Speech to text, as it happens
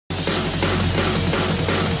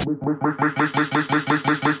Make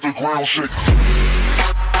the ground shake.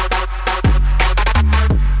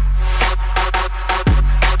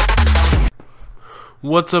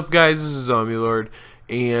 What's up, guys? This is Zombie Lord,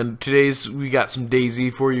 and we got some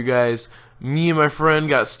DayZ for you guys. Me and my friend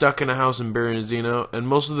got stuck in a house in Barenzino, and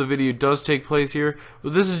most of the video does take place here,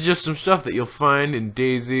 but this is just some stuff that you'll find in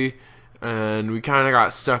DayZ, and we kind of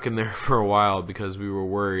got stuck in there for a while because we were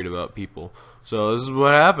worried about people. So this is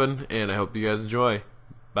what happened, and I hope you guys enjoy.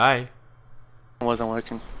 Bye. It wasn't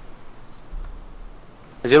working.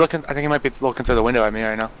 Is he looking? I think he might be looking through the window at me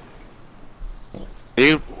right now. Are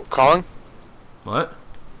you crawling? What?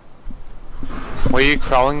 Were you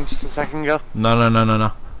crawling just a second ago?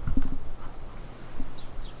 No.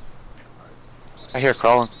 I hear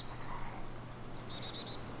crawling.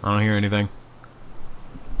 I don't hear anything.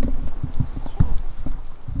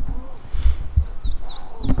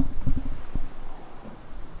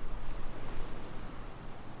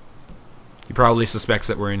 He probably suspects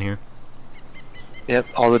that we're in here. Yep,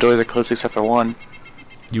 all the doors are closed except for one.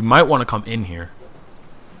 You might want to come in here.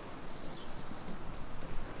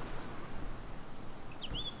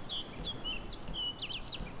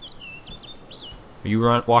 Are you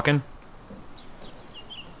walking?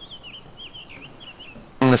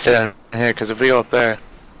 I'm gonna sit down here because if we go up there,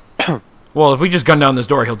 Well, if we just gun down this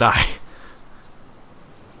door, he'll die.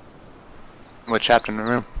 we're trapped in the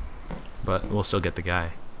room. But we'll still get the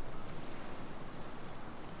guy.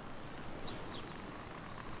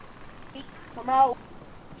 Come out.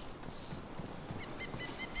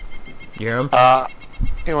 You hear him?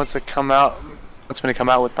 He wants to come out. Wants me to come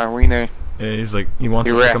out with my wiener. Yeah, he's like, he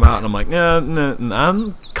wants us to come out, and I'm like, no,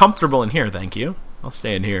 I'm comfortable in here, thank you. I'll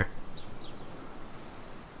stay in here.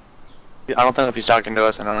 I don't think if he's talking to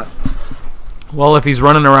us. I don't know. Well, if he's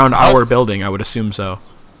running around our building, I would assume so.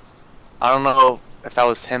 I don't know if that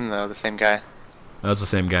was him though, the same guy. That was the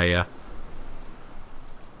same guy, yeah.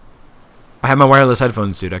 I have my wireless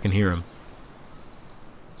headphones, dude. I can hear him.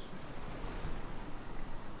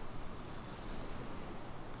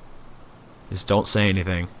 Just don't say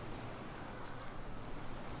anything.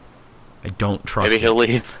 I don't trust Maybe he'll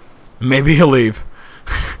leave. Maybe he'll leave.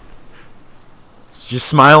 Just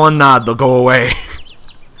smile and nod, they'll go away.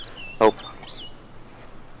 Hope.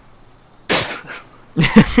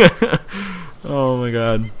 Oh my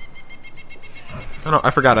god. Oh no,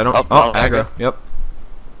 I forgot, I don't... Oh, aggro. Yep.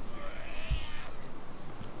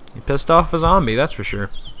 He pissed off a zombie, that's for sure.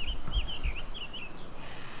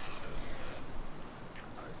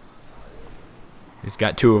 He's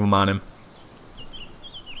got two of them on him.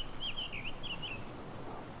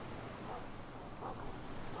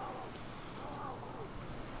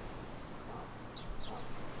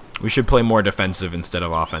 We should play more defensive instead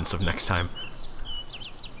of offensive next time.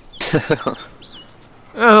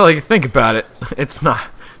 Like, think about it. It's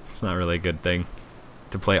not really a good thing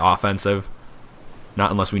to play offensive.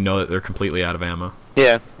 Not unless we know that they're completely out of ammo.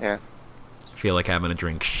 Yeah. I feel like having a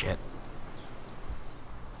drink. Shit.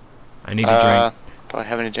 I need a drink. Do I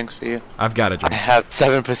have any drinks for you? I've got a drink. I have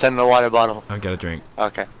 7% in the water bottle. I've got a drink.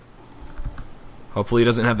 Okay. Hopefully he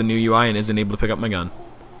doesn't have the new UI and isn't able to pick up my gun.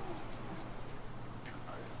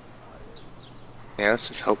 Yeah, let's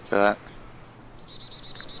just hope for that.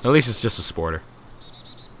 At least it's just a sporter.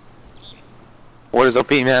 What is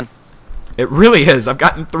OP, man? It really is. I've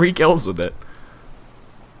gotten 3 kills with it.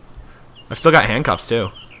 I've still got handcuffs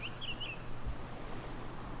too.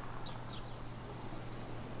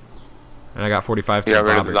 And I got 45 You got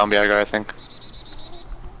rid of the zombie aggro, I think.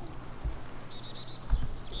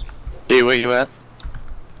 Hey, where you at?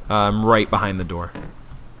 I'm right behind the door.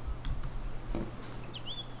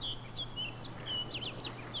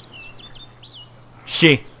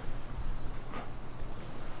 She,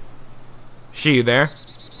 you there?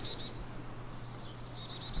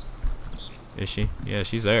 Is she? Yeah,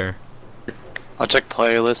 she's there. I'll check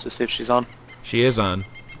playlist to see if she's on. She is on.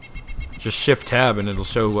 Just shift tab and it'll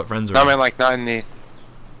show what friends are No, on. I mean like not in the...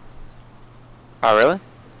 Oh, really?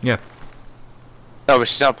 Yeah. No, but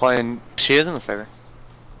she's not playing... She is in the server.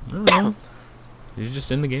 I don't know. She's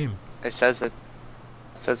just in the game. It says it.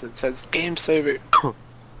 It says game server.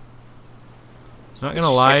 Not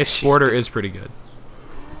gonna lie, Sporter is pretty good.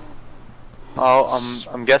 Oh,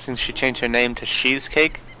 I'm guessing she changed her name to She's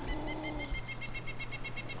Cake.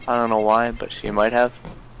 I don't know why, but she might have.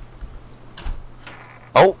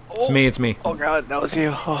 Oh! It's me. Oh god, that was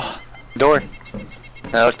you. Oh. Door.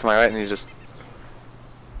 Now look to my right and he's just...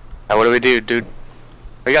 Now what do we do, dude?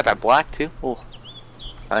 We got that black too? Oh.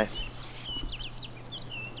 Nice.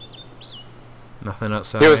 Nothing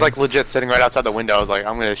outside. He was like legit sitting right outside the window. I was like,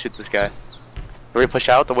 I'm gonna shoot this guy. Can we push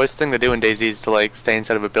out? The worst thing to do in DayZ is to like stay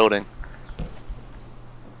inside of a building.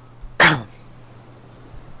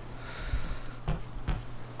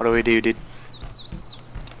 What do we do, dude?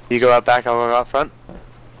 You go out back, I'll go out front.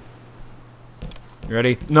 You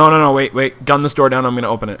ready? No, wait. Gun this door down, I'm gonna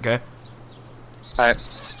open it, okay? Alright.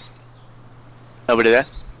 Nobody there?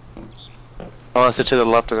 Unless it's to the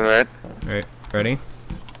left or the right. Alright, ready?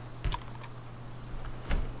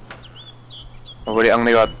 Nobody, I'm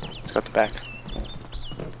gonna go out. Let's go out the back.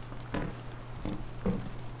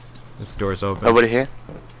 This door's open. Nobody here?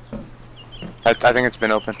 I think it's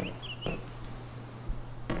been open.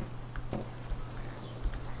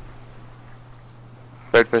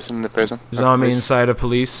 Third person in the prison. Zombie Police. inside of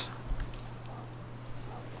police.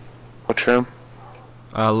 Which room?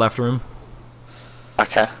 Left room.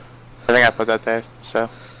 Okay. I think I put that there, so.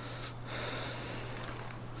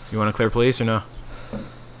 You wanna clear police or no?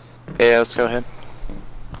 Yeah, let's go ahead.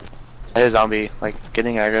 I hear a zombie, like,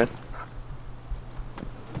 getting aggroed.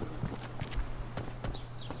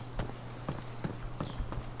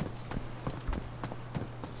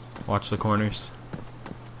 Watch the corners.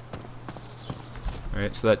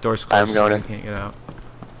 Alright, so that door's closed. I'm going so in. you can't get out.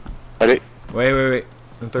 Ready? Wait.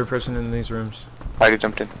 The third person in these rooms. I already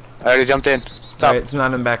jumped in. Stop. Alright, it's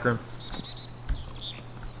not in the back room.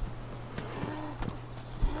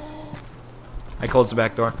 I closed the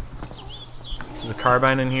back door. There's a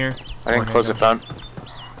carbine in here. I didn't close the front.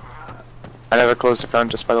 I never closed the front,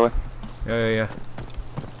 just by the way. Yeah.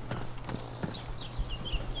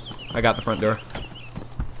 I got the front door.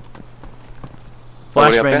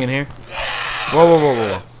 Nobody up Flashbang there? in here.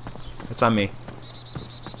 Whoa. It's on me.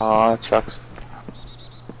 Oh, that sucks.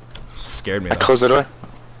 It scared me I though. closed the door.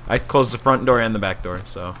 I closed the front door and the back door,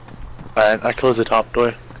 so. Alright, I closed the top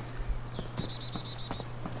door.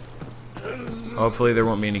 Hopefully there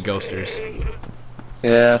won't be any ghosters.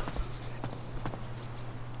 Yeah.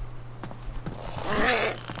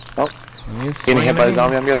 Oh, He's getting hit swinging by a at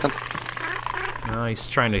zombie, me. I'm guessing. No, he's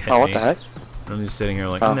trying to hit Oh, me. what the heck? I'm just sitting here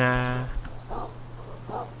like, Oh. nah.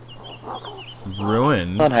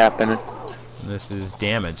 Ruined. Not happening. This is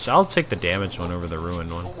damaged. I'll take the damaged one over the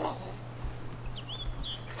ruined one.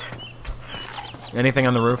 Anything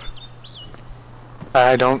on the roof?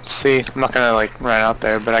 I don't see. I'm not gonna like run out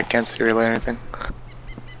there, but I can't see really anything. I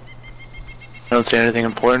don't see anything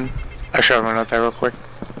important. Actually, I'll run out there real quick.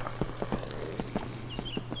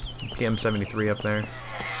 PM73 up there.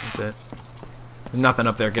 That's it. There's nothing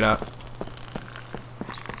up there. Get out.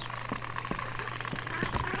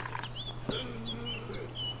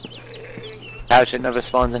 Ouch, it never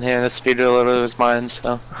spawns in here, and the speed reloader is mine,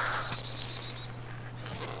 so.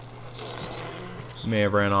 May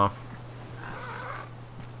have ran off.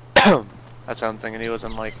 That's what I'm thinking, he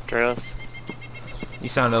wasn't like dress. You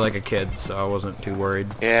sounded like a kid, so I wasn't too worried.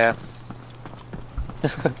 Yeah.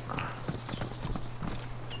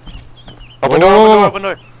 Open door, open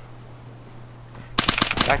door!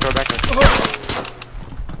 Back door.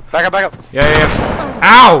 Back up! Yeah.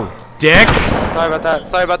 Ow! Dick!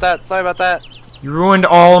 Sorry about that. You ruined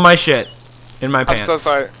all of my shit in my pants. I'm so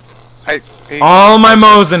sorry. All my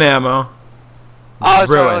Mosin ammo. I was trying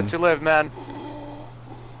to ruined. let you live, man.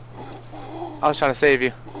 I was trying to save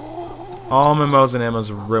you. All my Mosin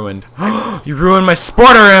ammo's ruined. You ruined my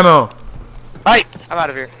sporter ammo! Hey! I'm out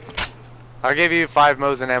of here. I'll give you 5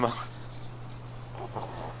 Mosin ammo.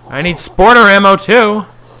 I need sporter ammo too!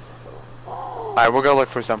 Alright, we'll go look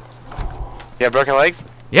for some. You have broken legs?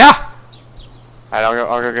 Yeah! Alright,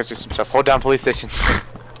 I'll go get you some stuff. Hold down police station.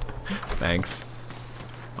 Thanks.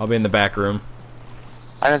 I'll be in the back room.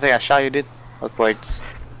 I didn't think I shot you, dude. I was like...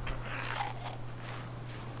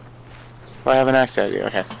 I have an axe idea,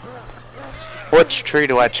 okay. Which tree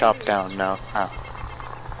do I chop down now?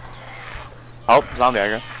 Oh, zombie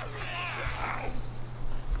aggro.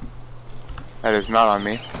 That is not on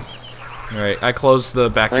me. Alright, I closed the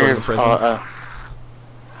back door of the prison. Alright.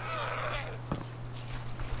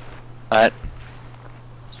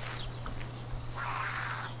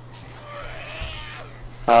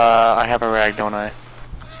 I have a rag, don't I?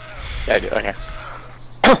 Yeah, I do, okay.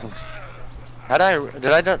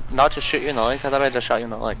 Did I not just shoot you in the legs? I thought I just shot you in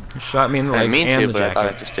the leg. You shot me in the I legs didn't mean and to, the but I thought I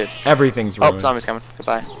jacket. just did. Everything's Oh, ruined. zombie's coming.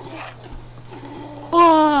 Goodbye.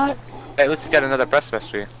 What? Hey, at least he's got another press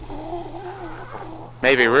vest for you.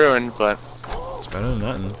 Maybe ruined, but... It's better than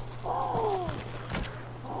nothing.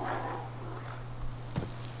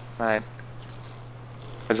 Alright.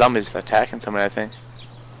 The zombie's attacking somebody, I think.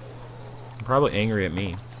 I'm probably angry at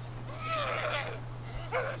me.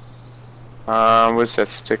 Where's that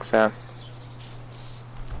sticks at?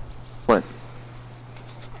 What?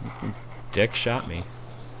 Dick shot me.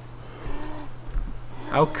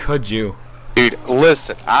 How could you? Dude,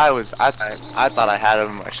 listen, I thought I had him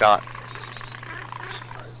in my shot.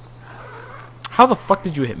 How the fuck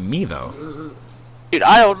did you hit me though? Dude,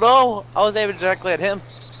 I don't know. I was aiming directly at him.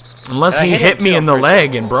 Unless And I he hit hit him me too, in the I'm pretty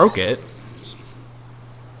leg and broke it.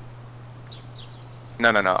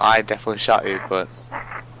 No, no, no. I definitely shot you, but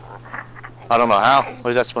I don't know how.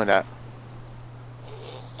 Where's that splint at?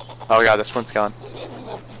 Oh god, the splint's gone.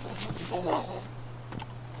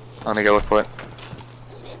 I'm gonna go look for it.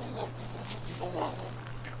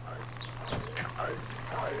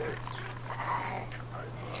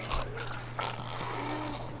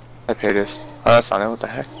 I paid this. Oh, that's not it. What the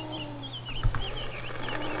heck?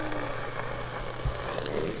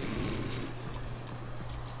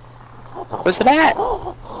 Where's it at?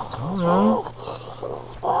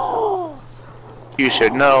 You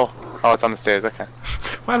should know. Oh, it's on the stairs. Okay.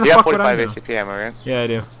 Why the You have fuck would I 45 know? ACP ammo, right? Yeah, I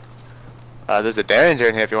do. There's a Derringer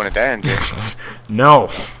in here if you want a Derringer. No.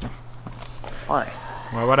 Why?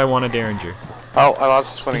 Why would I want a Derringer? Oh, I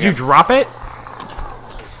lost this one Did again. you drop it?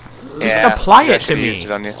 Yeah, apply you it to should've me. used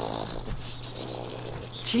it on you.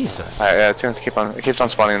 Jesus. Alright, yeah, it's gonna keep on. It keeps on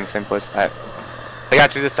spawning in the same place. Alright. I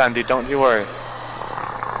got you this time, dude. Don't you worry.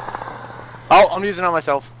 Oh, I'm using it on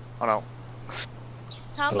myself. Oh no.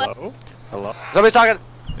 Hello? Hello? Somebody's talking.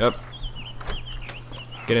 Yep.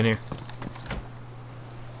 Get in here.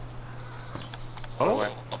 Oh.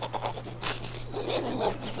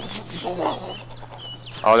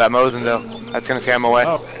 Oh, that Mosin though. That's gonna scare him away.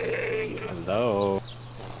 Oh. Hello?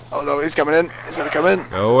 Oh no, he's coming in. He's gonna come in.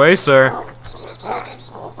 Go away, sir.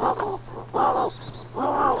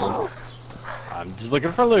 I'm just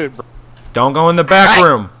looking for loot, Don't go in the back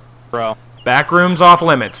room. bro. Back room's off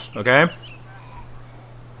limits, okay?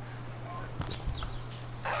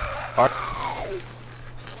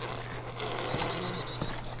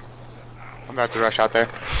 I'm about to rush out there.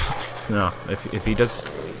 No, if he does...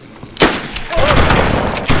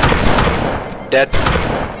 Dead.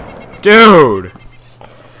 Dude!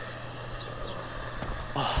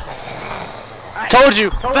 Told you!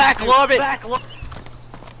 Back lobby! I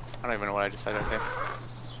don't even know what I just said right there.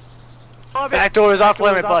 Back door is off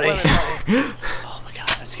limit, buddy. Oh my god,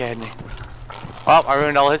 that scared me. Oh, I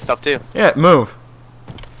ruined all his stuff too. Yeah, move.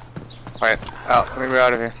 Alright, oh, let me get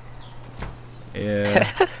out of here. Yeah.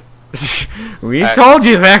 We Alright. told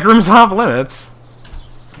you the back room's off limits.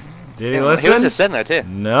 Did he He listen? was just sitting there too.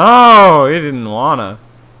 No, he didn't wanna.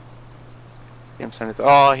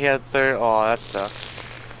 Oh, he had third. Oh, that sucks.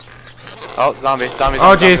 Oh, zombie, zombie,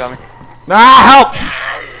 Oh, zombie, jeez. zombie. Ah, help!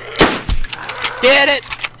 Get it!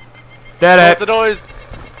 Dead Close the it. doors.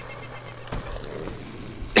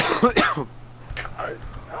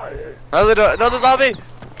 Another door, another zombie!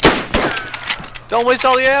 Don't waste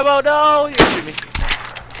all the ammo, no! You shoot me.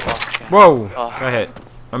 Whoa, Oh. got hit.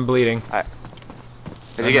 I'm bleeding. Did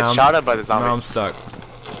you And get now I'm- shot at by the zombie? Now I'm stuck.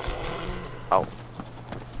 Oh.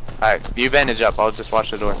 Alright, you bandage up, I'll just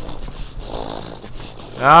watch the door.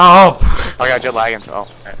 Help! Oh god, you're lagging. Oh,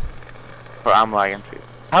 alright. Or I'm lagging.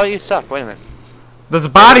 How are you stuck? Wait a minute. There's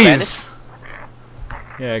bodies!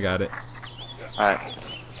 Yeah, I got it. Alright.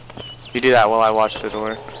 You do that while I watch the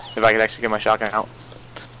door. If I could actually get my shotgun out.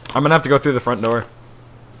 I'm gonna have to go through the front door.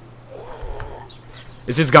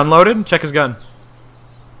 Is his gun loaded? Check his gun.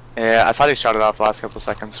 Yeah, I thought he shot it off the last couple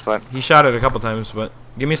seconds, but He shot it a couple times, but...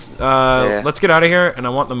 Give me... Yeah. Let's get out of here, and I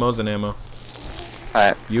want the Mosin ammo.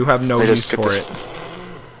 alright. You have no Let me use just get for this- it.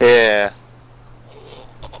 Yeah.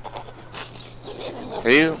 Are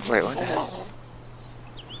you? Wait, what the hell?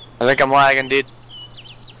 I think I'm lagging, dude.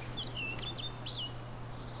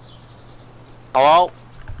 Hello?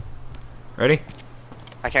 Ready?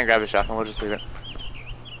 I can't grab a shotgun, we'll just leave it.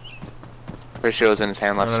 Pretty sure it was in his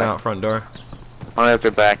hand last Running time. out front door. I'm gonna have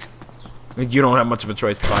to back. You don't have much of a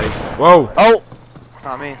choice, bodies. Whoa! Oh!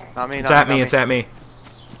 Not me, not me, It's not at me, it's at me.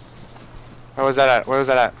 Where was that at? Where was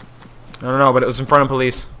that at? I don't know, but it was in front of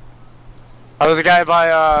police. Oh, there's a guy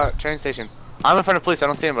by, train station. I'm in front of police, I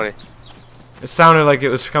don't see anybody. It sounded like it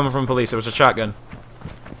was coming from police. It was a shotgun.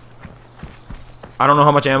 I don't know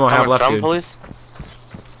how much ammo I have Coming left, from dude. police?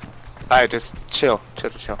 Alright, just chill.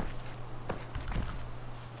 Chill.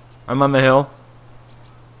 I'm on the hill.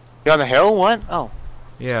 You on the hill? What? Oh.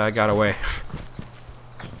 Yeah, I got away.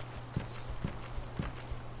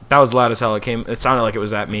 That was loud as hell. It sounded like it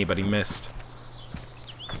was at me, but he missed.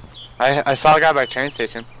 I saw a guy by train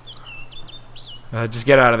station. Just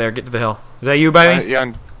get out of there. Get to the hill. Is that you, baby?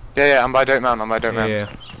 Yeah, I'm by Dirt Mountain. I'm by Dirt Mountain.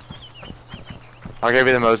 Yeah. I'll give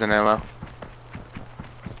you the Mosin ammo.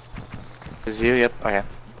 Is you? Yep. Okay. You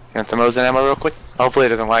want the Mosin ammo real quick? Hopefully it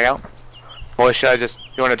doesn't lag out. Or should I just...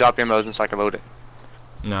 You want to drop your Mosin so I can load it?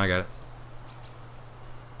 No, I got it.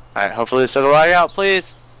 Alright, hopefully this doesn't lag out,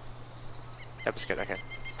 please. Yep, it's good. Okay.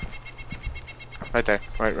 Right there.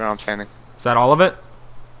 Right where I'm standing. Is that all of it?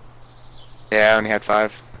 Yeah, I only had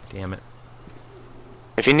 5. Damn it.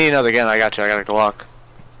 If you need another gun, I got you. I got a Glock.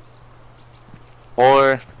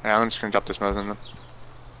 Or yeah, I'm just gonna drop this Mosin then.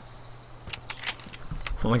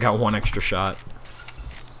 Only got one extra shot.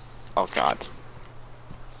 Oh God.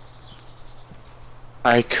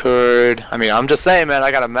 I mean, I'm just saying, man.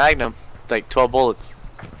 I got a Magnum, like 12 bullets.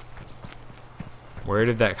 Where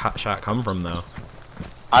did that shot come from, though?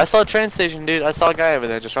 I saw a train station, dude. I saw a guy over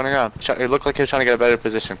there just running around. It looked like he was trying to get a better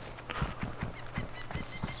position.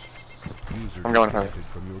 I'm going home.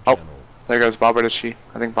 Oh, there goes Bob or she.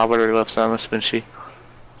 I think Bob already left, so it must have been she.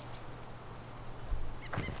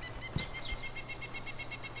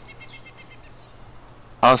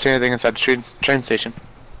 I don't see anything inside the train station.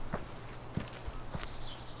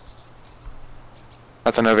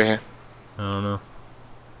 Nothing over here. I don't know.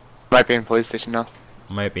 Might be in police station now.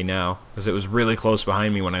 Might be now, because it was really close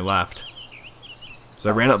behind me when I left.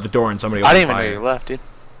 So I ran out the door and somebody I opened didn't even fire. know you left, dude.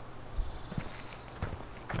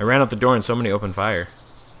 I ran out the door and somebody opened fire.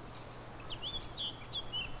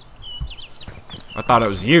 I thought it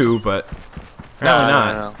was you, but apparently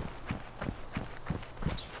not. No.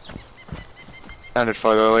 Sounded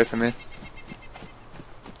farther away from me.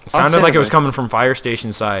 It sounded like it was coming from fire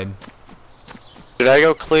station side. Did I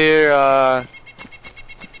go clear, I'm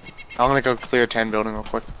gonna go clear 10 building real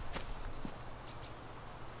quick.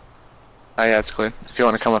 Oh yeah, it's clear. If you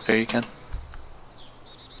want to come up here, you can.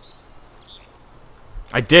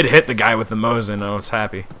 I did hit the guy with the Mosin. I was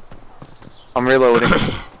happy. I'm reloading.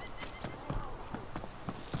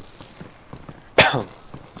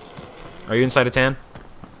 Are you inside a tan?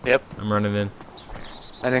 Yep. I'm running in.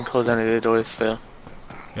 I didn't close any of the doors, so.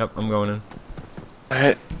 Yep, I'm going in.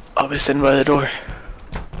 Alright, I'll be sitting by the door.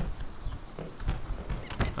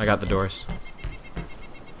 I got the doors.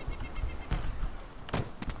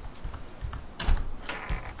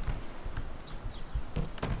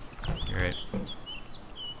 Alright.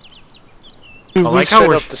 I like how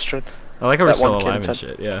we're still alive and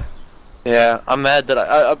shit, yeah. Yeah, I'm mad that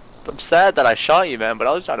I'm sad that I shot you, man, but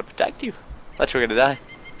I was trying to protect you. Thought you were gonna die.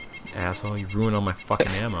 Asshole, you ruined all my fucking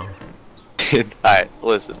ammo. Alright,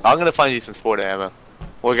 listen. I'm gonna find you some sport ammo.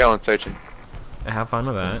 We're going searching. Have fun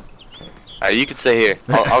with that. Alright, you can stay here.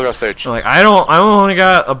 I'll go search. I'm like, I only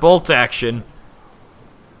got a bolt action.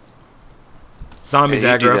 Zombies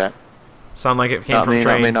Yeah, you do aggro. that. Sound like it came Not from me,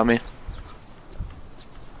 train. not me.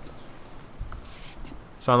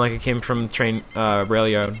 Sound like it came from train,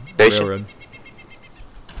 railroad. Station. Railroad.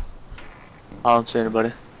 I don't see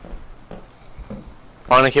anybody.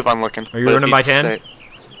 I'm gonna keep on looking. Are you but if running by 10?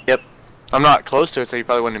 Yep. I'm not close to it, so you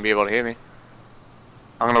probably wouldn't be able to hear me.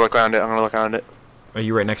 I'm gonna look around it. Are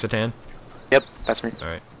you right next to tan? Yep, that's me.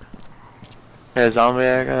 Alright. Yeah, zombie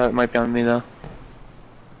that might be on me though.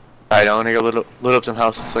 Alright, I wanna go loot up some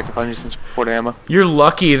houses so I can find you some support ammo. You're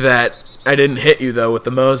lucky that I didn't hit you though with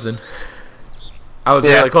the Mosin. I was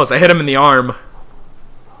really close. I hit him in the arm.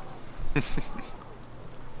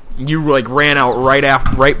 You like ran out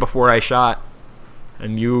right before I shot,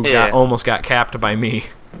 and you almost got capped by me.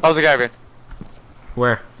 How's the guy over here?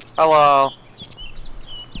 Where? Hello.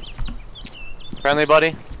 Friendly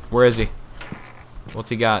buddy? Where is he?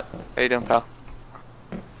 What's he got? How you doing, pal?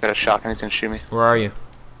 Got a shotgun, he's gonna shoot me. Where are you?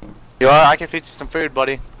 You are? I can feed you some food,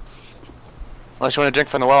 buddy. Unless you want to drink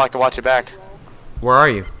from the well, I can watch it back. Where are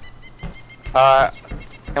you?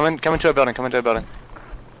 Come into a building,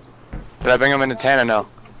 Did I bring him into 10 or no?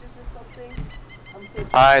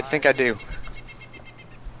 I think I do.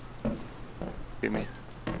 Shoot me.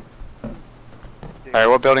 Alright,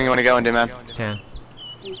 what building you want to go into, man? 10.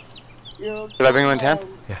 Did I bring him in 10?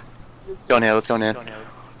 Yeah. Go in here, let's go in here.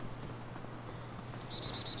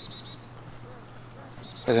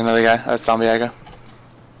 There's another guy, that's zombie aggro.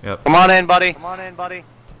 Yep. Come on in, buddy.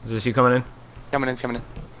 Is this you coming in? Coming in.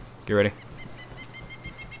 Get ready.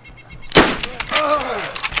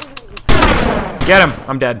 Get him!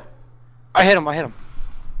 I'm dead. I hit him.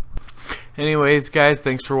 Anyways, guys,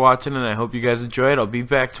 thanks for watching, and I hope you guys enjoyed. I'll be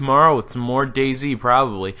back tomorrow with some more DayZ,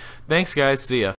 probably. Thanks, guys. See ya.